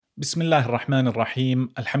بسم الله الرحمن الرحيم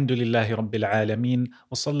الحمد لله رب العالمين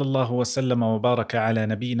وصلى الله وسلم وبارك على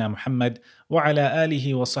نبينا Muhammad وعلى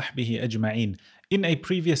آله وصحبه أجمعين. In a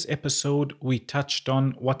previous episode, we touched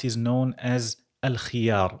on what is known as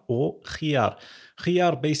al-khiyar or khiyar.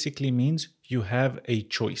 Khiyar basically means you have a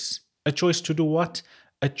choice. A choice to do what?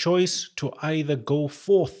 A choice to either go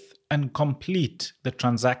forth and complete the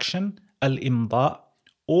transaction, al-imda,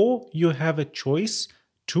 or you have a choice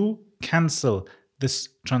to cancel this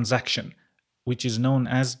transaction, which is known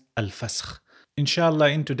as al-fasakh. Inshallah,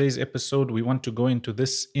 in today's episode, we want to go into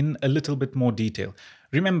this in a little bit more detail.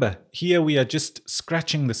 Remember, here we are just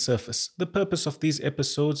scratching the surface. The purpose of these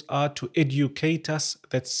episodes are to educate us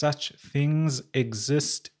that such things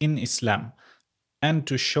exist in Islam and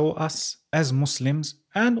to show us as Muslims,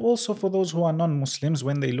 and also for those who are non-Muslims,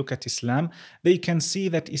 when they look at Islam, they can see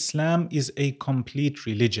that Islam is a complete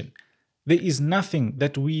religion. There is nothing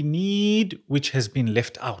that we need which has been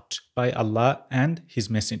left out by Allah and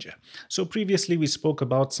His Messenger. So previously we spoke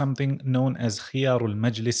about something known as Khiyarul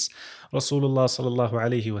Majlis. Rasulullah sallallahu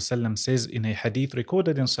alayhi wasallam says in a hadith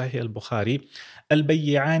recorded in Sahih al-Bukhari,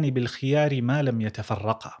 Al-bayyani bil-khiyari ma lam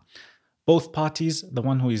yatafarraqa. Both parties, the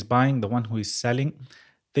one who is buying, the one who is selling,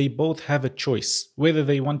 they both have a choice whether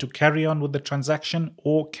they want to carry on with the transaction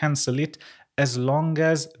or cancel it, as long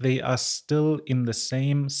as they are still in the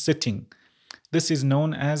same sitting. This is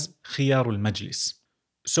known as khiyarul majlis.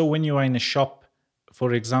 So when you are in a shop,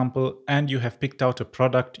 for example, and you have picked out a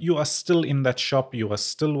product, you are still in that shop, you are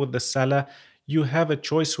still with the seller, you have a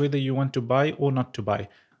choice whether you want to buy or not to buy.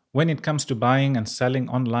 When it comes to buying and selling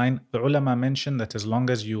online, the ulama mentioned that as long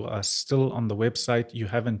as you are still on the website, you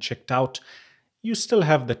haven't checked out, you still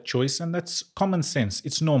have that choice, and that's common sense.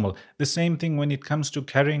 It's normal. The same thing when it comes to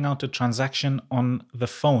carrying out a transaction on the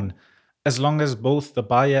phone. As long as both the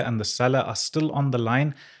buyer and the seller are still on the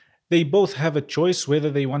line, they both have a choice whether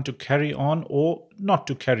they want to carry on or not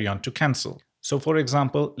to carry on, to cancel. So for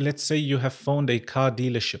example, let's say you have phoned a car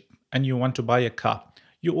dealership and you want to buy a car.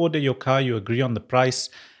 You order your car, you agree on the price,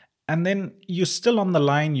 and then you're still on the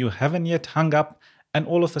line, you haven't yet hung up, and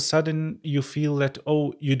all of a sudden you feel that,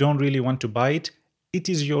 oh, you don't really want to buy it. It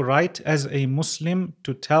is your right as a Muslim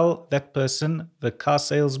to tell that person, the car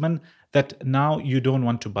salesman, that now you don't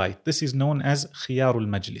want to buy it. This is known as khiyarul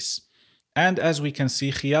majlis. And as we can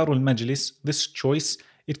see, khiyarul majlis, this choice,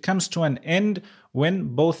 it comes to an end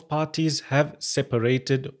when both parties have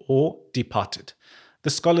separated or departed. The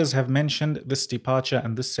scholars have mentioned this departure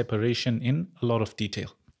and this separation in a lot of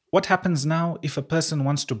detail. What happens now if a person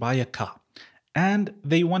wants to buy a car and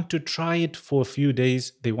they want to try it for a few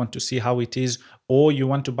days, they want to see how it is, or you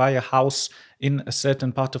want to buy a house in a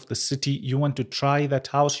certain part of the city, you want to try that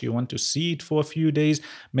house, you want to see it for a few days,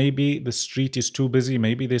 maybe the street is too busy,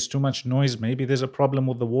 maybe there's too much noise, maybe there's a problem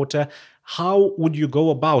with the water. How would you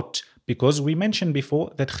go about? Because we mentioned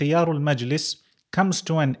before that khiyarul majlis comes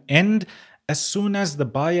to an end as soon as the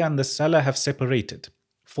buyer and the seller have separated.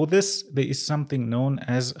 For this, there is something known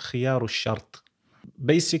as khiyarul shart.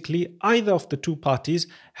 Basically, either of the two parties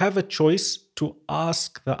have a choice to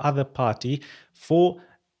ask the other party for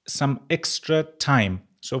some extra time.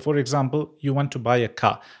 So, for example, you want to buy a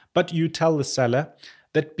car, but you tell the seller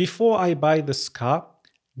that before I buy this car,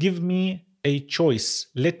 give me a choice.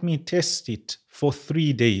 Let me test it for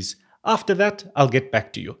 3 days. After that, I'll get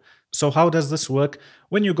back to you. So, how does this work?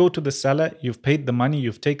 When you go to the seller, you've paid the money,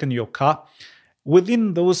 you've taken your car.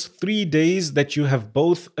 Within those 3 days that you have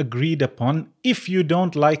both agreed upon, if you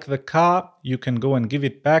don't like the car, you can go and give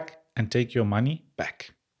it back and take your money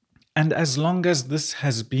back. And as long as this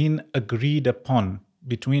has been agreed upon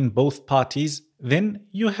between both parties, then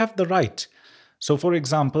you have the right. So for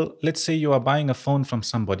example, let's say you are buying a phone from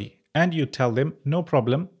somebody and you tell them, no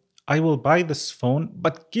problem, I will buy this phone,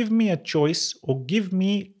 but give me a choice or give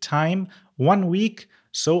me time 1 week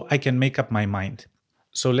so I can make up my mind.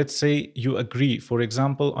 So let's say you agree, for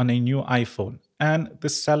example, on a new iPhone, and the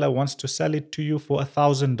seller wants to sell it to you for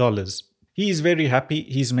 $1,000. He is very happy,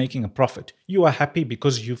 he's making a profit. You are happy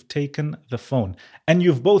because you've taken the phone, and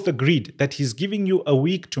you've both agreed that he's giving you a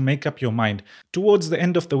week to make up your mind. Towards the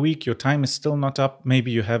end of the week, your time is still not up,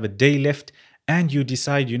 maybe you have a day left, and you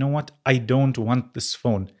decide, you know what, I don't want this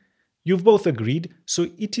phone. You've both agreed, so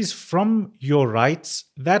it is from your rights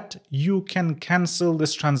that you can cancel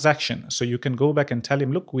this transaction. So you can go back and tell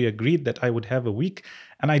him, look, we agreed that I would have a week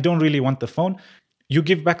and I don't really want the phone. You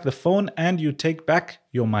give back the phone and you take back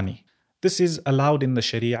your money. This is allowed in the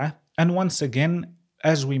Sharia. And once again,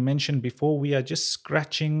 as we mentioned before, we are just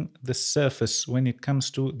scratching the surface when it comes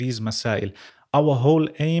to these masail. Our whole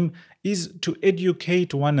aim is to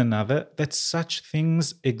educate one another that such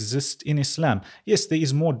things exist in Islam. Yes, there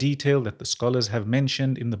is more detail that the scholars have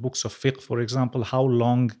mentioned in the books of fiqh, for example, how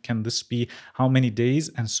long can this be, how many days,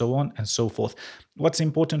 and so on and so forth. What's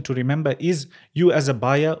important to remember is you as a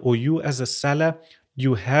buyer or you as a seller,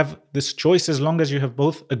 you have this choice as long as you have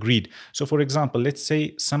both agreed. So, for example, let's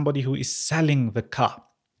say somebody who is selling the car.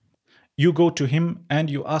 You go to him and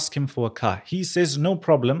you ask him for a car. He says, no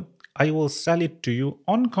problem, I will sell it to you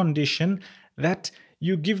on condition that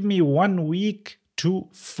you give me 1 week to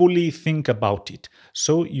fully think about it.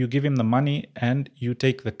 So you give him the money and you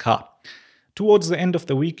take the car. Towards the end of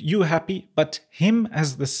the week, you happy, but him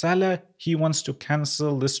as the seller, he wants to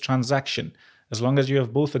cancel this transaction. As long as you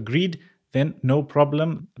have both agreed, then no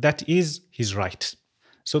problem. That is his right.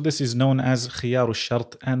 So this is known as khiyaru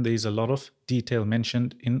shart, and there is a lot of detail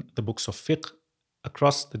mentioned in the books of fiqh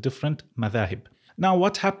across the different madhahib. Now,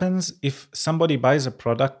 what happens if somebody buys a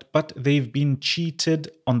product but they've been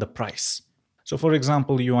cheated on the price? So, for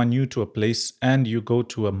example, you are new to a place and you go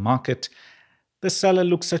to a market. The seller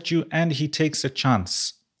looks at you and he takes a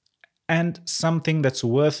chance. And something that's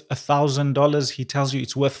worth $1,000, he tells you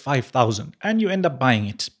it's worth $5,000, and you end up buying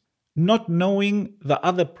it, not knowing the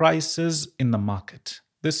other prices in the market.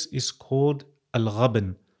 This is called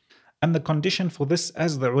al-ghabn. And the condition for this,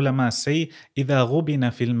 as the ulama say, إِذَا غُبِنَ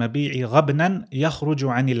فِي الْمَبِيعِ غَبْنًا يَخْرُجُ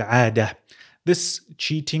عَنِ الْعَادَةِ. This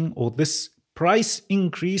cheating or this price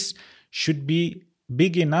increase should be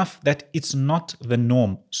big enough that it's not the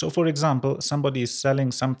norm. So, for example, somebody is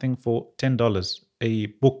selling something for $10, a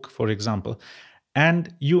book, for example,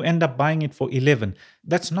 and you end up buying it for $11.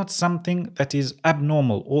 That's not something that is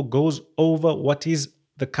abnormal or goes over what is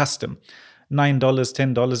the custom. $9,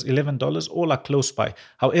 $10, $11, all are close by.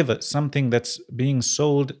 However, something that's being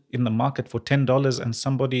sold in the market for $10 and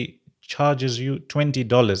somebody charges you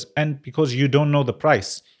 $20, and because you don't know the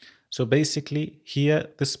price. So basically, here,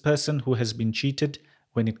 this person who has been cheated,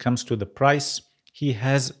 when it comes to the price, he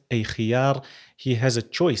has a khiyar, he has a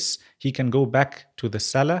choice. He can go back to the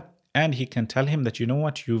seller and he can tell him that, you know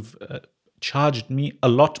what, you've charged me a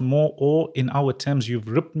lot more, or in our terms, you've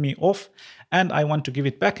ripped me off, and I want to give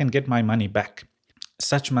it back and get my money back.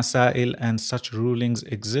 Such masail and such rulings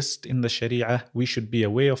exist in the Sharia. We should be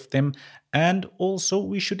aware of them, and also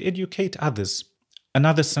we should educate others.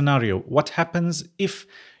 Another scenario, what happens if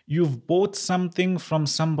you've bought something from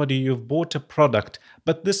somebody, you've bought a product,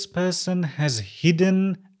 but this person has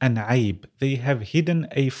hidden an aib. They have hidden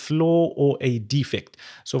a flaw or a defect.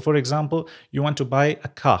 So, for example, you want to buy a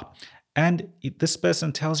car, and this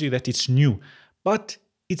person tells you that it's new, but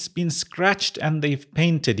it's been scratched and they've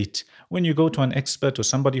painted it. When you go to an expert or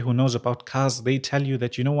somebody who knows about cars, they tell you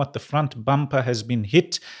that, you know what, the front bumper has been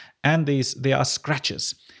hit and there are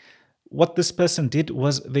scratches. What this person did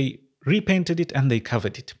was they repainted it and they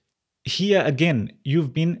covered it. Here again,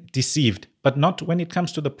 you've been deceived, but not when it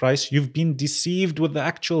comes to the price. You've been deceived with the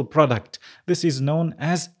actual product. This is known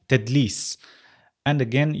as tadlis. And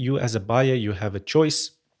again, you as a buyer, you have a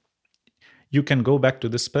choice. You can go back to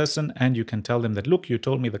this person and you can tell them that, look, you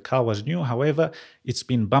told me the car was new. However, it's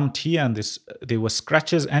been bumped here and there were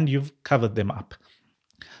scratches and you've covered them up.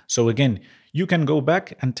 So again, you can go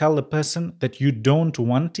back and tell the person that you don't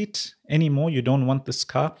want it anymore. You don't want this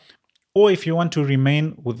car. Or if you want to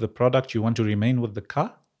remain with the product, you want to remain with the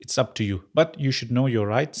car, it's up to you. But you should know your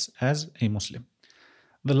rights as a Muslim.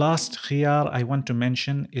 The last khiyar I want to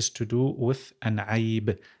mention is to do with an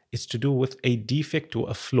aib. It's to do with a defect or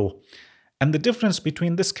a flaw. And the difference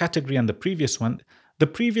between this category and the previous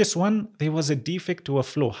one, there was a defect or a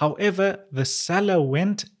flaw. However, the seller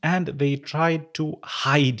went and they tried to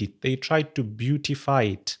hide it. They tried to beautify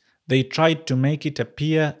it. They tried to make it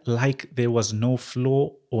appear like there was no flaw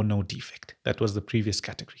or no defect. That was the previous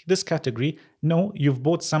category. This category, no, you've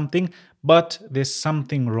bought something, but there's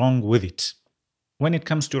something wrong with it. When it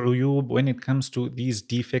comes to uyub, when it comes to these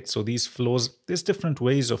defects or these flaws, there's different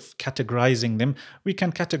ways of categorizing them. We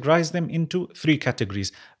can categorize them into 3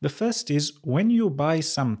 categories. The first is when you buy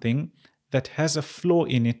something that has a flaw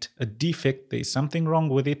in it, a defect, there's something wrong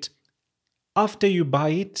with it. After you buy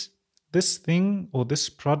it, this thing or this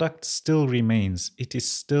product still remains. It is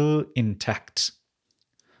still intact.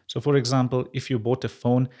 So for example, if you bought a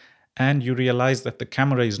phone and you realize that the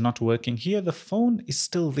camera is not working, here the phone is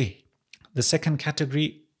still there. The second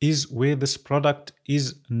category is where this product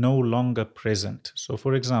is no longer present. So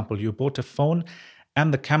for example, you bought a phone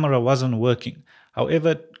and the camera wasn't working.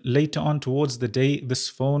 However, later on towards the day, this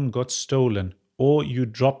phone got stolen, or you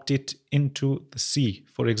dropped it into the sea,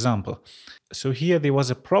 for example. So here there was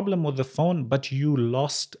a problem with the phone, but you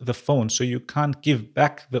lost the phone, so you can't give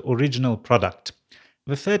back the original product.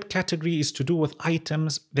 The third category is to do with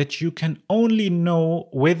items that you can only know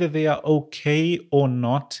whether they are okay or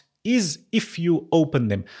not is if you open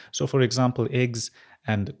them. So, for example, eggs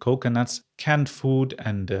and coconuts, canned food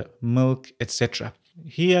and milk, etc.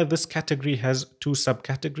 Here, this category has two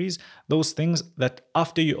subcategories. Those things that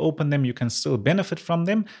after you open them, you can still benefit from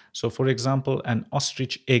them. So, for example, an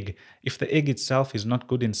ostrich egg. If the egg itself is not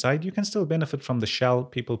good inside, you can still benefit from the shell.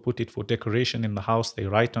 People put it for decoration in the house, they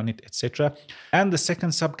write on it, etc. And the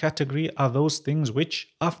second subcategory are those things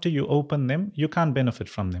which, after you open them, you can't benefit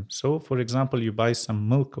from them. So, for example, you buy some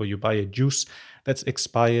milk or you buy a juice that's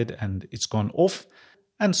expired and it's gone off,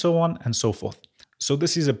 and so on and so forth. So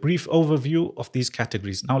this is a brief overview of these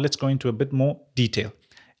categories. Now let's go into a bit more detail.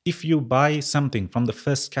 If you buy something from the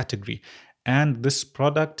first category and this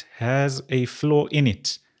product has a flaw in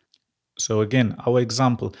it, so again, our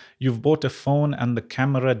example, you've bought a phone and the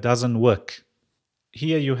camera doesn't work.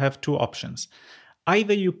 Here you have two options.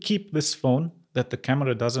 Either you keep this phone that the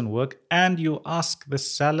camera doesn't work and you ask the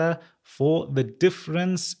seller for the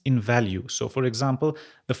difference in value. So, for example,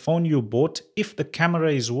 the phone you bought, if the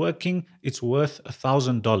camera is working, it's worth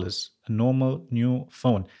 $1,000, a normal new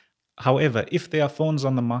phone. However, if there are phones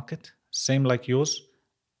on the market, same like yours,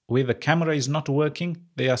 where the camera is not working,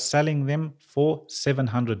 they are selling them for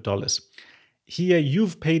 $700. Here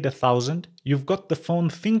you've paid $1,000, you've got the phone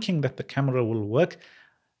thinking that the camera will work.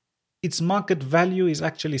 Its market value is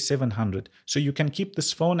actually $700. So you can keep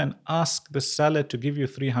this phone and ask the seller to give you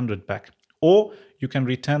 $300 back. Or you can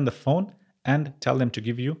return the phone and tell them to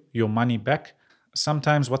give you your money back.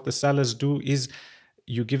 Sometimes what the sellers do is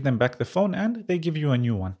you give them back the phone and they give you a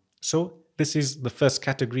new one. So this is the first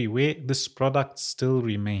category where this product still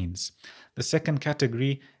remains. The second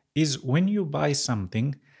category is when you buy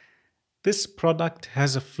something, this product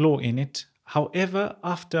has a flaw in it. However,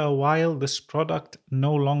 after a while, this product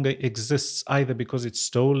no longer exists, either because it's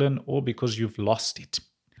stolen or because you've lost it.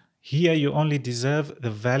 Here, you only deserve the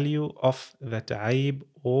value of that aib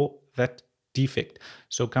or that defect.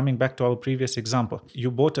 So coming back to our previous example,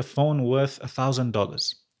 you bought a phone worth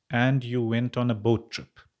 $1,000 and you went on a boat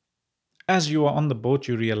trip. As you were on the boat,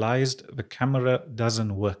 you realized the camera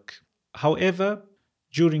doesn't work. However,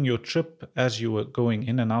 during your trip, as you were going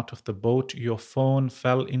in and out of the boat, your phone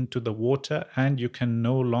fell into the water and you can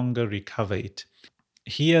no longer recover it.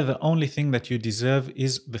 Here, the only thing that you deserve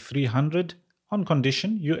is the $300 on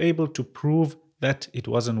condition you're able to prove that it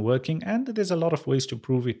wasn't working. And there's a lot of ways to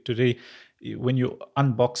prove it today. When you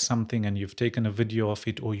unbox something and you've taken a video of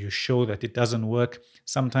it or you show that it doesn't work,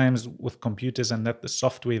 sometimes with computers and that the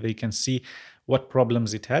software, they can see what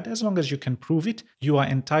problems it had. As long as you can prove it, you are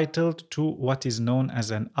entitled to what is known as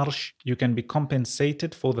an arsh. You can be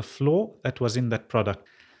compensated for the flaw that was in that product.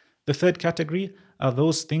 The third category are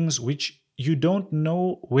those things which you don't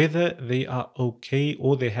know whether they are okay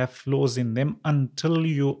or they have flaws in them until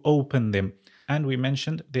you open them. And we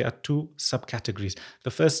mentioned there are two subcategories.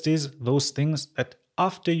 The first is those things that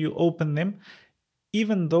after you open them,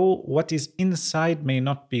 even though what is inside may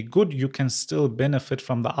not be good, you can still benefit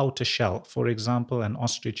from the outer shell. For example, an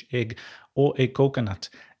ostrich egg or a coconut.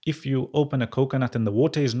 If you open a coconut and the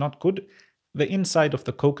water is not good, the inside of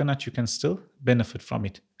the coconut, you can still benefit from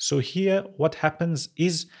it. So here, what happens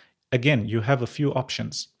is, again, you have a few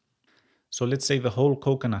options. So let's say the whole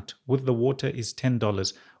coconut with the water is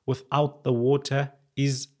 $10. Without the water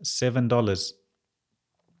is $7.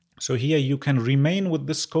 So here you can remain with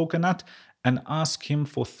this coconut and ask him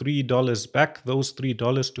for $3 back, those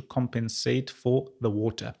 $3 to compensate for the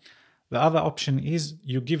water. The other option is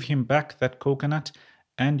you give him back that coconut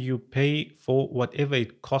and you pay for whatever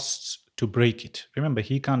it costs to break it. Remember,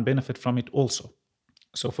 he can't benefit from it also.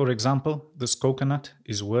 So for example, this coconut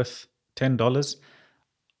is worth $10.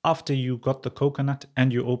 After you got the coconut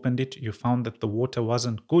and you opened it, you found that the water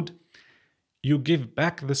wasn't good. You give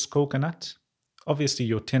back this coconut. Obviously,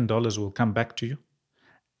 your $10 will come back to you.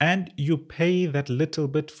 And you pay that little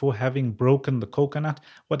bit for having broken the coconut,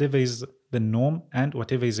 whatever is the norm and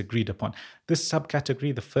whatever is agreed upon. This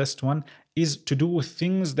subcategory, the first one, is to do with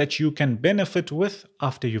things that you can benefit with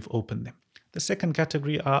after you've opened them. The second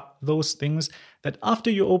category are those things that after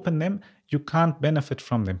you open them, you can't benefit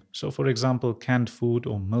from them. So for example, canned food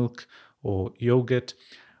or milk or yogurt.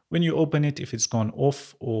 When you open it, if it's gone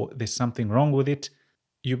off or there's something wrong with it,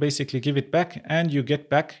 you basically give it back and you get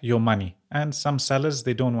back your money. And some sellers,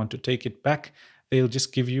 they don't want to take it back. They'll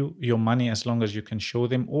just give you your money as long as you can show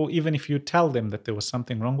them. Or even if you tell them that there was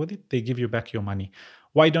something wrong with it, they give you back your money.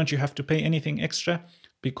 Why don't you have to pay anything extra?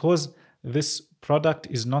 Because this product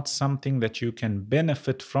is not something that you can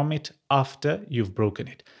benefit from it after you've broken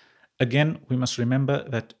it. Again, we must remember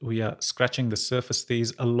that we are scratching the surface. There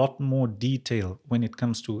is a lot more detail when it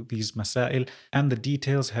comes to these masail, and the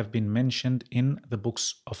details have been mentioned in the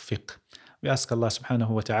books of fiqh. We ask Allah subhanahu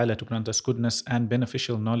wa ta'ala to grant us goodness and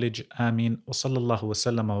beneficial knowledge. Ameen. Wa sallallahu wa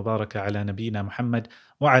sallam wa baraka ala nabiyyina Muhammad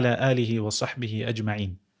wa ala alihi wa sahbihi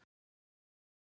ajma'in.